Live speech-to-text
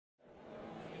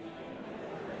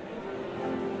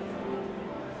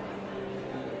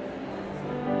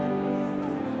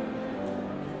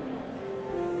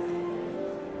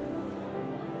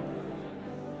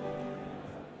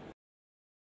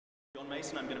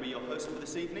Mason. I'm going to be your host for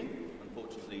this evening.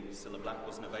 Unfortunately, Cilla Black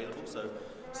wasn't available, so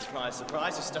surprise,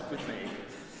 surprise, you're stuck with me.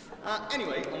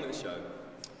 Anyway, on with the show.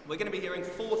 We're going to be hearing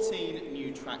 14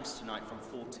 new tracks tonight from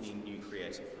 14 new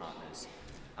creative partners.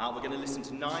 We're going to listen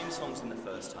to 9 songs in the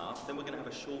first half, then we're going to have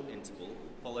a short interval,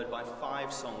 followed by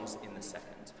 5 songs in the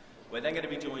second. We're then going to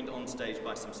be joined on stage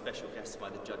by some special guests by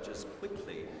the judges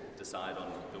quickly decide on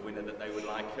the winner that they would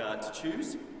like to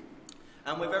choose.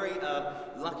 And we're very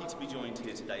lucky to be joined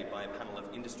here today by a panel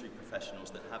of industry professionals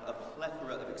that have a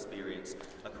plethora of experience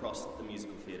across the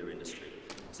musical theatre industry.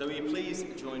 So will you please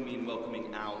join me in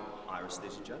welcoming our Iris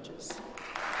Theatre judges.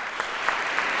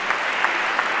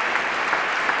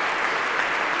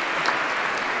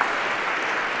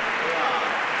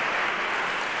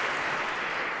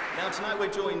 Now tonight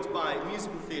we're joined by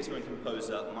musical theatre and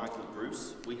composer Michael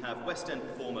Bruce. We have West End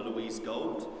performer Louise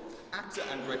Gold, actor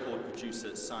and record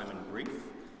producer Simon Grief.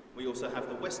 We also have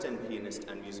the West End pianist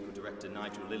and musical director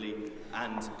Nigel Lilly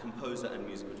and composer and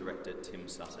musical director Tim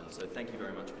Sutton. So thank you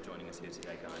very much for joining us here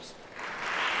today, guys.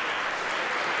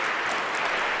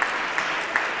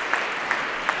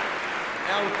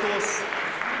 Now,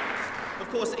 of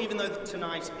course, even though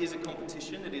tonight is a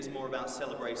competition, it is more about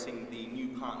celebrating the new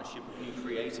partnership of new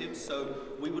creatives. So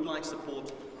we would like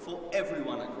support for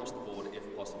everyone across the board,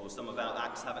 if possible. Some of our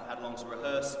acts haven't had long to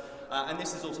rehearse, and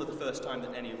this is also the first time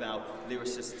that any of our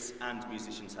lyricists and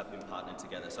musicians have been partnered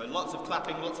together. So lots of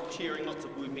clapping, lots of cheering, lots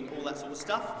of whooping, all that sort of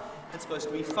stuff. It's supposed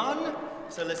to be fun,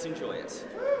 so let's enjoy it.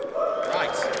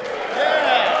 Right.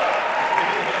 Yeah!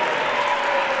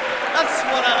 That's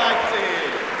what I like to hear.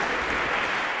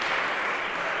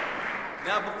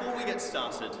 Now, before we get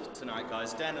started tonight,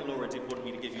 guys, Dan and Laura did want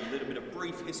me to give you a little bit of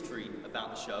brief history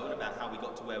about the show and about how we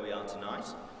got to where we are tonight.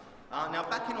 Now,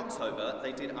 back in October,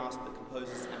 they did ask the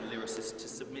composers and lyricists to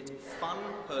submit fun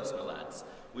personal ads,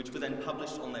 which were then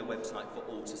published on their website for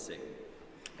all to see.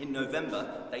 In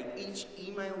November, they each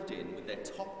emailed in with their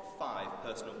top 5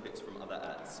 personal picks from other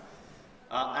ads.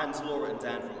 And Laura and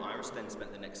Dan from Iris then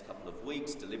spent the next couple of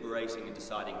weeks deliberating and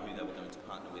deciding who they were going to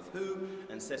partner with who,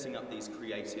 and setting up these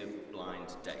creative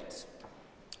blind dates.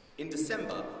 In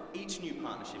December, each new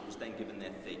partnership was then given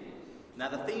their theme. Now,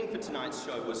 the theme for tonight's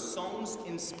show was songs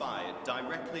inspired,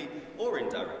 directly or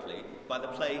indirectly, by the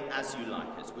play As You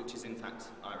Like It, which is in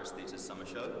fact Iris Theatre's summer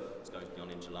show. It's going to be on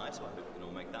in July, so I hope we can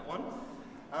all make that one.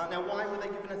 Now, why were they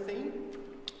given a theme?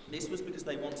 This was because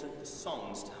they wanted the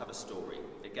songs to have a story.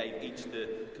 It gave each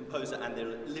the composer and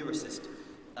the lyricist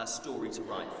a story to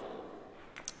write for.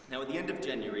 Now, at the end of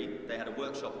January, they had a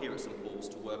workshop here at St Paul's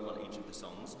to work on each of the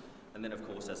songs. And then, of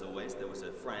course, as always, there was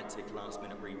a frantic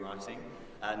last-minute rewriting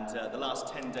and the last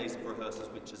 10 days of rehearsals,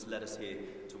 which has led us here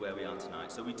to where we are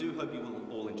tonight. So we do hope you will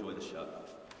all enjoy the show.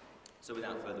 So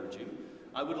without further ado,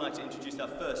 I would like to introduce our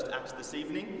first act this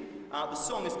evening. The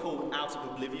song is called Out of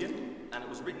Oblivion, and it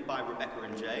was written by Rebecca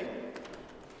and Jay.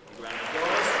 A round of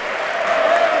applause.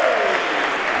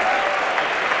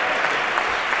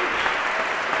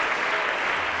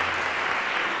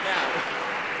 Now,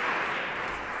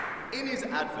 in his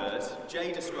advert,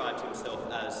 Jay described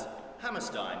himself as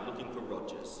Hammerstein looking for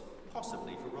Rogers,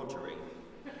 possibly for Rogering.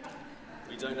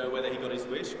 We don't know whether he got his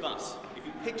wish, but if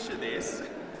you picture this,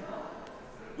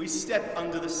 we step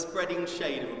under the spreading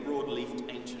shade of a broad-leafed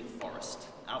ancient forest.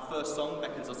 Our first song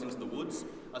beckons us into the woods,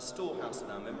 a storehouse of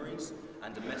our memories,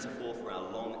 and a metaphor for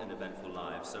our long and eventful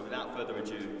lives. So without further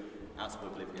ado, Out of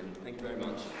Oblivion. Thank you very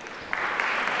much.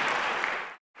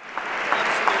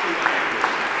 Absolutely wonderful.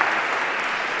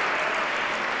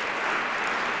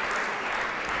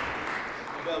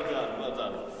 Well done, well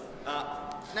done.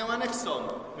 Now our next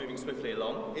song, moving swiftly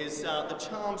along, is The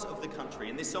Charms of the Country,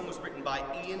 and this song was written by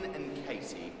Ian and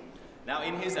Katie. Now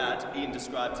in his ad, Ian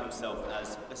described himself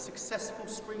as a successful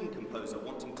screen composer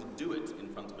wanting to do it in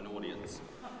front of an audience.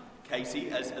 Katie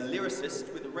as a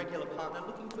lyricist with a regular partner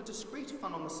looking for discreet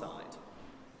fun on the side.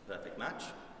 Perfect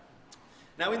match.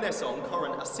 Now in their song,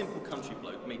 Corin, a simple country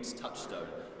bloke, meets Touchstone,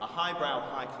 a highbrow,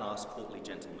 high-class, courtly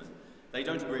gentleman. They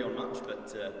don't agree on much,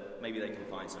 but maybe they can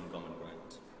find some common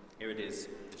ground. Here it is,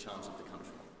 The Charms of the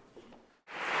Country.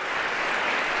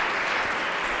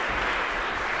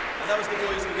 And that was the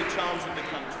boys with The Charms of the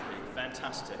Country.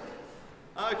 Fantastic.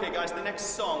 Okay, guys, the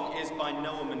next song is by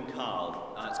Noam and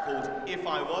Carl. It's called If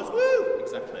I Was. Woo!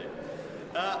 Exactly.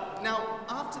 Now,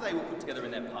 after they were put together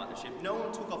in their partnership,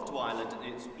 Noam took off to Ireland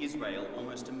and Israel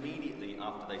almost immediately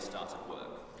after they started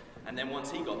work. And then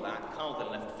once he got back, Carl then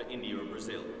left for India and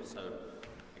Brazil. So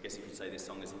I guess you could say this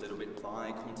song is a little bit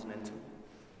bi-continental.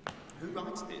 Who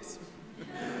writes this?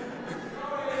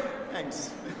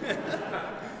 Thanks.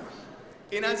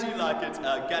 In As You Like It,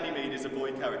 Ganymede is a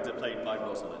boy character played by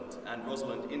Rosalind, and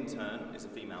Rosalind, in turn, is a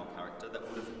female character that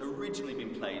would have originally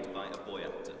been played by a boy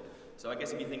actor. So I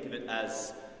guess if you think of it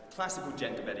as classical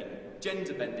gender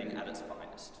bending at its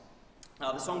finest.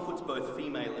 The song puts both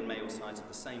female and male sides of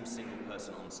the same single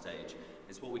person on stage.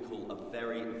 It's what we call a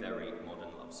very, very modern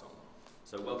love song.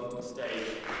 So welcome to the stage,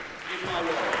 Is My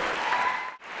World.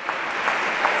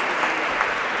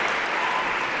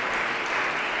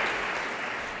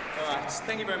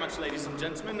 Thank you very much, ladies and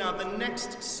gentlemen. Now, the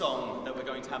next song that we're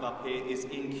going to have up here is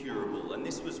Incurable, and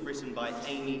this was written by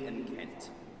Amy and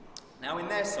Kent. Now, in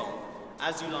their song,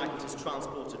 As You Like It is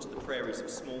transported to the prairies of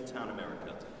small-town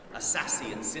America. A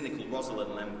sassy and cynical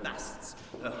Rosalind lambasts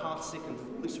her heartsick and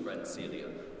foolish friend Celia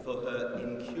for her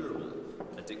incurable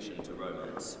addiction to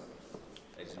romance.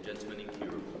 Ladies and gentlemen,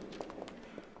 Incurable.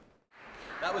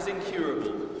 That was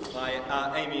Incurable by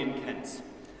Amy and Kent.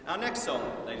 Our next song,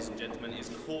 ladies and gentlemen, is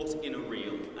Caught in a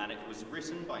Reel, and it was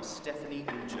written by Stephanie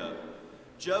and Joe.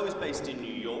 Joe is based in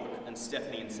New York, and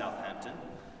Stephanie in Southampton.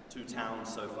 Two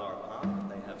towns so far apart, but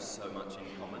they have so much in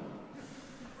common.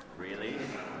 Really?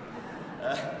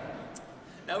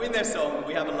 Now, in their song,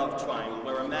 we have a love triangle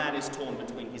where a man is torn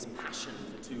between his passion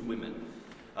for two women.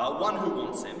 One who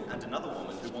wants him, and another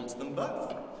woman who wants them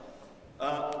both.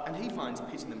 And he finds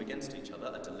pitting them against each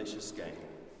other a delicious game.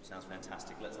 Sounds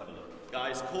fantastic. Let's have a look.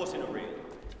 Guys, Caught in a Reel.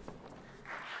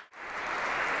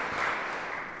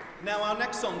 Now, our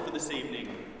next song for this evening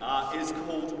is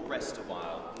called Rest a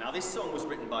While. Now, this song was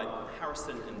written by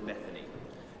Harrison and Bethany.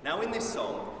 Now, in this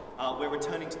song, we're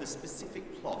returning to the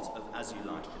specific plot of As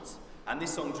You Like It. And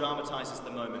this song dramatises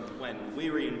the moment when,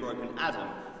 weary and broken Adam,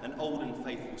 an old and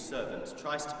faithful servant,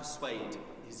 tries to persuade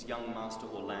his young master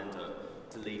Orlando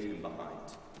to leave him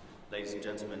behind. Ladies and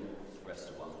gentlemen, Rest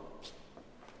a While.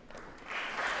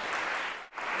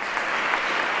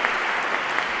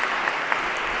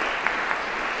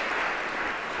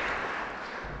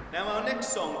 Now, our next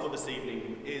song for this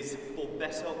evening is For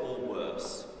Better or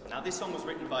Worse. Now, this song was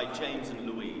written by James and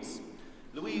Louise.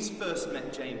 Louise first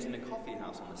met James in a coffee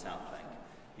house on the South Bank.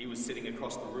 He was sitting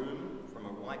across the room from a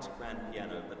white grand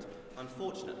piano, but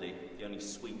unfortunately, the only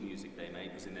sweet music they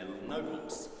made was in their little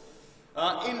notebooks.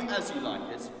 In As You Like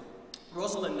It,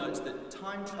 Rosalind notes that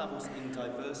time travels in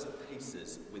diverse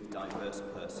paces with diverse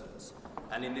persons.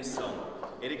 And in this song,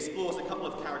 it explores a couple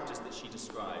of characters that she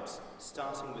describes,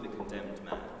 starting with a condemned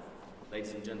man.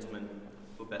 Ladies and gentlemen,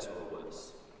 For Better or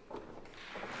Worse.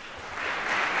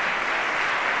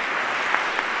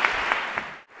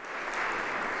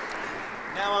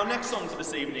 Now, our next song for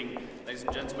this evening, ladies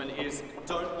and gentlemen, is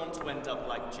Don't Want to End Up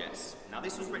Like Jess. Now,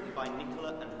 this was written by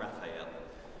Nicola and Raphael.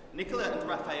 Nicola and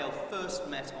Raphael first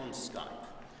met on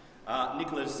Skype.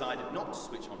 Nicola decided not to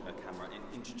switch on her camera and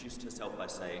introduced herself by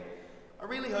saying, I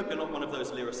really hope you're not one of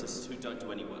those lyricists who don't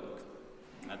do any work.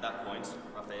 At that point,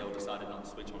 Raphael decided not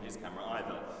to switch on his camera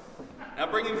either. Now,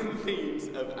 bringing the themes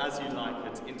of As You Like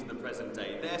It into the present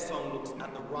day, their song looks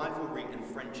at the rivalry and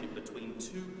friendship between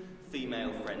two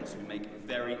female friends who make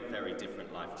very, very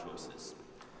different life choices.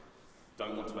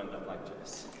 Don't want to end up like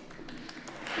Jess.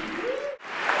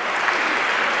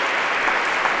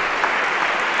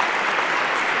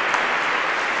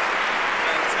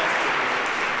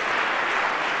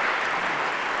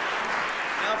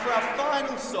 For our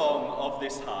final song of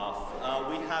this half,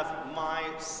 we have My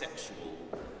Sexual.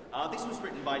 This was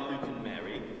written by Luke and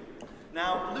Mary.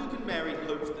 Now, Luke and Mary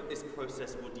hoped that this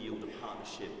process would yield a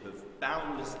partnership of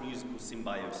boundless musical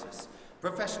symbiosis,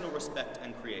 professional respect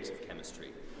and creative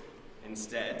chemistry.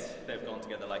 Instead, they've gone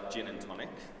together like gin and tonic,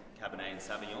 Cabernet and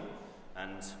Sauvignon,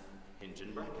 and hinge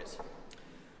and bracket.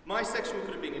 My Sexual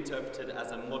could have been interpreted as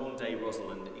a modern-day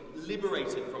Rosalind,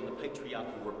 liberated from the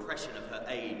patriarchal repression of her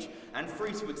age and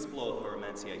free to explore her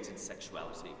emancipated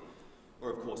sexuality. Or,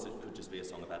 of course, it could just be a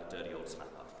song about a dirty old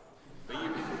slapper. But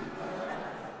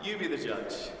you be the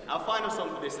judge. Our final song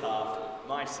for this half,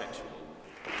 My Sexual.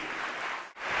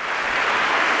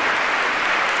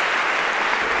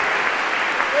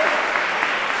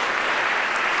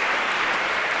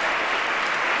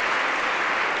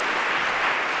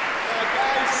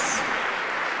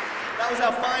 That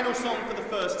was our final song for the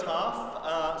first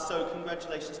half, so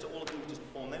congratulations to all of you who just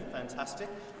performed them, fantastic.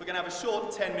 We're going to have a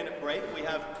short 10-minute break. We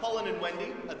have Colin and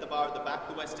Wendy at the bar at the back,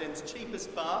 the West End's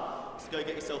cheapest bar, so go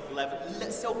get yourself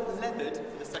self-leathered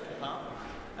for the second half,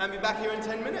 and be back here in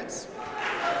 10 minutes.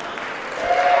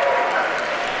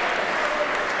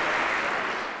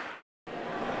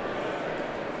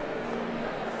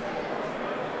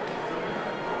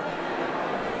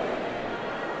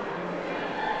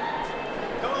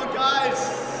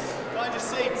 Find your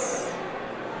seats.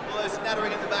 All those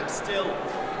nattering at the back still.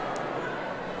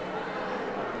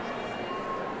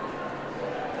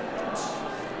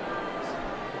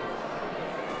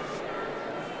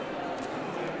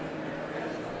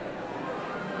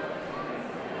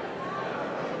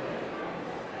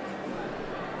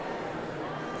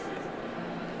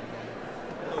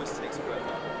 lyrics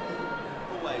forever.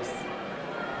 Always.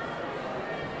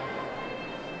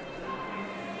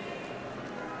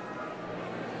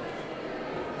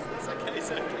 It's okay,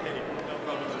 it's okay. No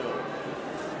problem at all.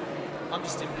 I'm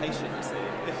just impatient, you see.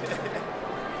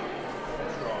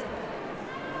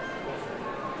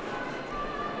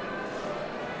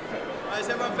 Right, has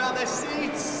everyone found their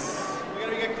seats? We're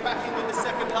going to get cracking with the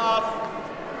second half.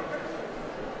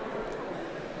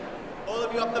 All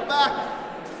of you up the back.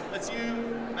 That's you,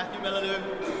 Matthew Melanu.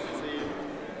 See you.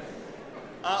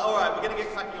 Alright, we're going to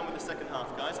get cracking on with the second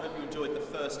half, guys. I hope you enjoyed the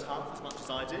first half as much as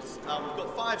I did. We've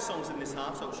got 5 songs in this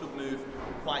half, so it should move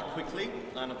quite quickly.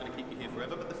 I'm not going to keep you here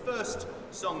forever, but the first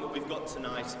song that we've got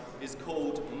tonight is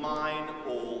called Mine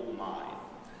All Mine.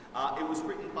 It was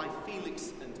written by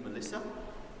Felix and Melissa.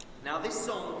 Now, this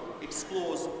song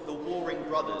explores the warring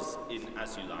brothers in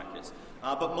As You Like It,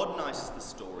 but modernises the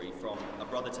story from a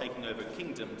brother taking over a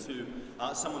kingdom to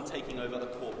someone taking over a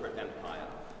corporate empire.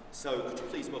 So, could you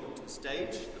please welcome to the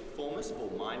stage the performers for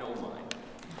Mine All Mine.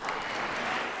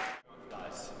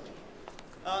 Guys.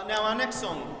 Now, our next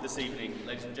song this evening,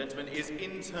 ladies and gentlemen, is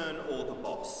In Turn or the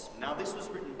Boss. Now, this was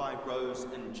written by Rose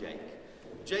and Jake.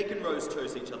 Jake and Rose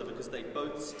chose each other because they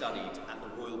both studied at the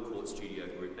Royal Court Studio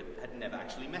Group but had never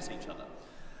actually met each other.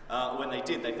 When they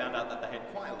did, they found out that they had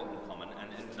quite a lot in common and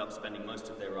ended up spending most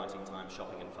of their writing time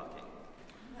shopping and fucking.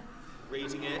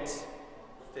 Reading it,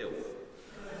 filth.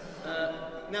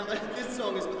 Now, this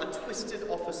song is a twisted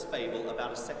office fable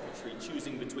about a secretary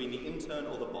choosing between the intern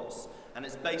or the boss, and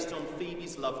it's based on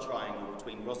Phoebe's love triangle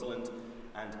between Rosalind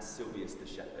and Sylvius the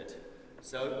shepherd.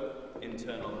 So,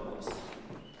 intern or the boss.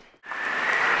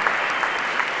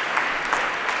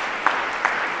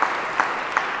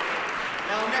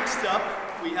 Now, next up,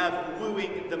 we have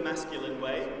Wooing the Masculine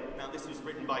Way. Now, this was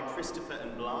written by Christopher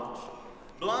and Blanche.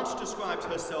 Blanche described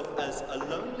herself as a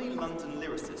lonely London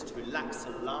lyricist who lacks a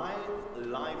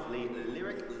lively,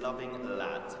 lyric-loving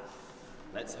lad.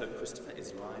 Let's hope Christopher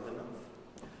is live enough.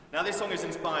 Now, this song is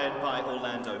inspired by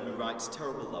Orlando, who writes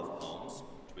terrible love poems,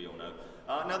 which we all know.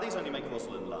 Now, these only make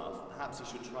Rosalind laugh. Perhaps he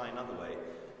should try another way,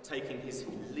 taking his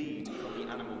lead from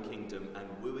the animal kingdom and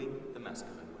wooing the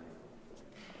masculine way.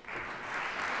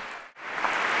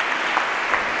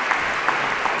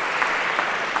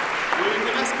 Wooing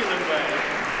the masculine way.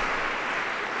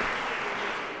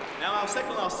 Now, our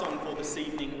second last song for this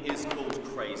evening is called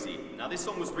Crazy. Now, this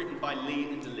song was written by Lee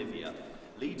and Olivia.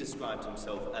 Lee described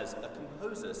himself as a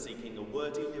composer seeking a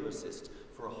wordy lyricist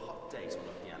for a hot date on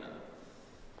a piano.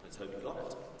 Let's hope you got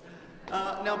it.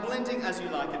 Now, blending As You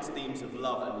Like It's themes of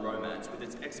love and romance with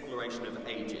its exploration of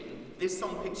aging, this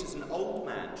song pictures an old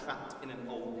man trapped in an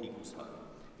old people's home.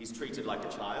 He's treated like a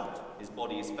child, his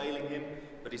body is failing him,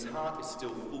 but his heart is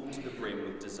still full to the brim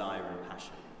with desire and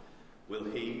passion. Will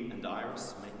he and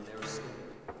Iris make their escape?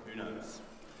 Who knows?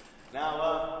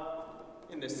 Now,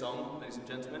 in this song, ladies and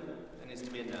gentlemen, there needs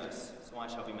to be a nurse, so I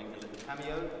shall be making a little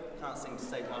cameo. Can't sing to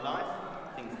save my life.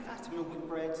 Think Fatima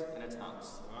Whitbread in a tux.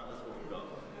 Alright, that's what we've got.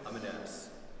 I'm a nurse.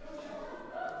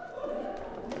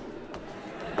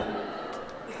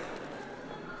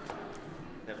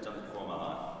 Never done it before in my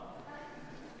life.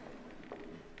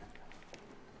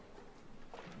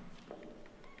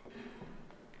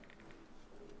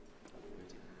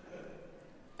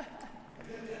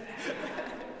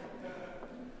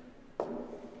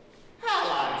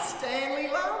 Hello, Stanley,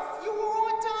 love. You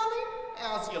alright, darling?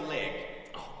 How's your leg?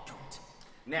 Oh, good.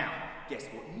 Now, guess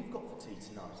what you've got for tea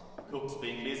tonight? Cook's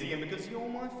been busy, and because you're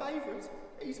my favourite,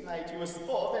 he's made you a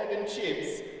spot of egg and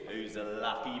chips. Who's a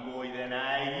lucky boy then,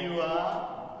 eh? You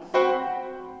are.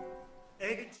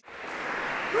 Egg and chips.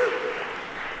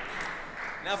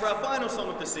 Now, for our final song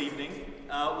of this evening,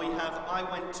 we have I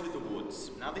Went to the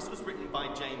Woods. Now, this was written by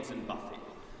James and Buffy.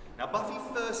 Now, Buffy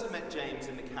first met James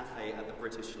in the cafe at the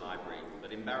British Library,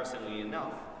 but embarrassingly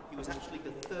enough, he was actually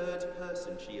the third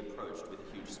person she approached with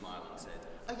a huge smile and said,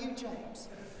 "Are you James?"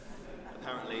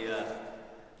 Apparently,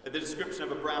 the description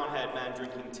of a brown-haired man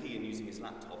drinking tea and using his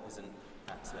laptop isn't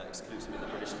that exclusive in the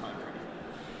British Library.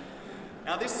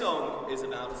 Now, this song is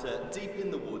about deep in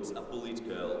the woods, a bullied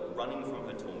girl running from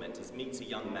her tormentors meets a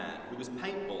young man who was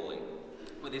paintballing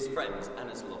with his friends and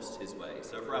has lost his way.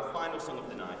 So for our final song of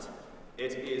the night,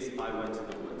 it is I Went to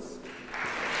the Woods.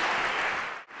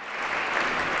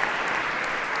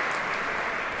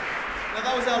 Now,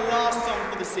 that was our last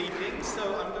song for this evening, so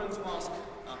I'm going to ask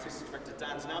Artistic Director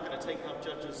Dan's now going to take our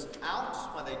judges out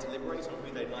while they deliberate on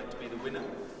who they'd like to be the winner.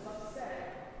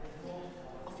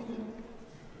 Off you go.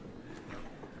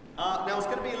 Now, it's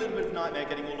going to be a little bit of a nightmare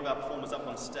getting all of our performers up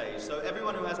on stage, so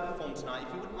everyone who has performed tonight, if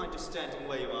you wouldn't mind just standing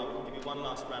where you are, we can give you one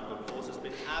last round of applause. It's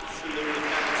been absolutely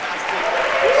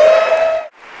fantastic.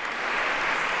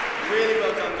 Really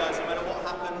well done, guys. No matter what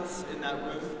happens in that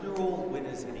room, you're all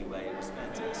winners anyway. It was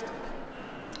fantastic.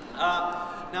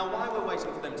 Now, while we're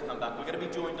waiting for them to come back, we're going to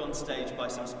be joined on stage by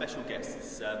some special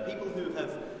guests, people who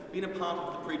have been a part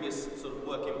of the previous sort of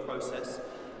work in process.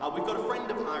 We've got a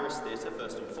friend of Iris Theatre,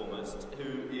 first and foremost,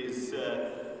 who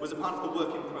was a part of the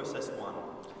work in process one.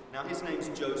 Now, his name's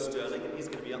Joe Sterling, and he's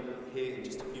going to be up here in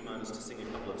just a few moments to sing a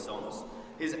couple of songs.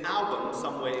 His album,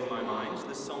 Somewhere in My Mind,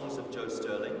 The Songs of Joe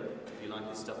Sterling. If you like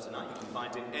his stuff tonight, you can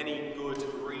find it in any good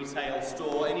retail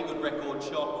store, any good record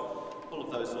shop, all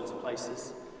of those sorts of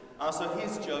places. So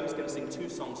here's Joe. He's going to sing two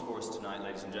songs for us tonight,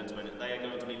 ladies and gentlemen. They are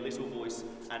going to be Little Voice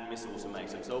and Miss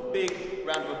Automatum. So a big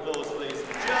round of applause, please.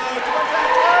 Joe, come on,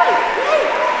 Joe!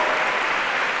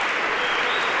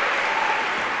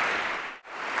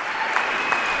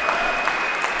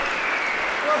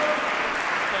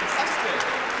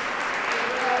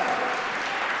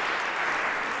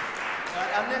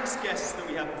 Our next guests that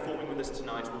we have performing with us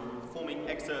tonight will be performing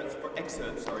excerpts from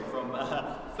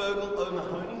Fergal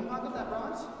O'Mahony. Have I got that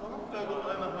right? Fergal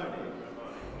O'Mahony.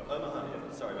 O'Mahony,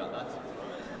 sorry about that.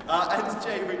 And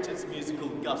Jay Richards' musical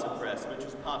Gutter Press, which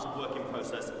was part of work in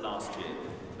process last year.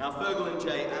 Now, Fergal and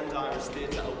Jay and Iris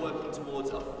Theatre are working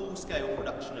towards a full-scale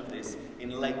production of this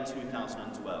in late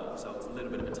 2012, so it's a little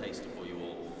bit of a taster for you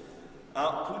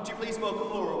all. Would you please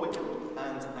welcome Laura Wickham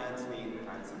and Anthony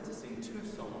Hansen to sing two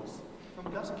songs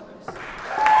from Gutter Press. Well,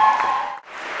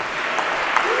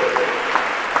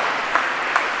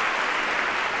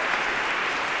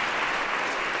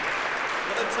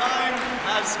 the time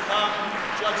has come.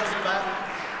 Judges are back.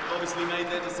 They've obviously made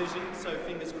their decision, so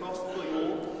fingers crossed for you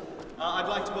all. I'd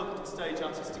like to welcome to the stage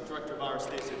Artistic Director of Iris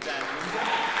Theatre, Dan Linder.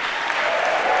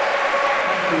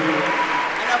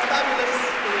 And our fabulous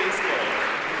Louise Gold.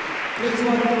 Please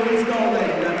welcome Louise Gold.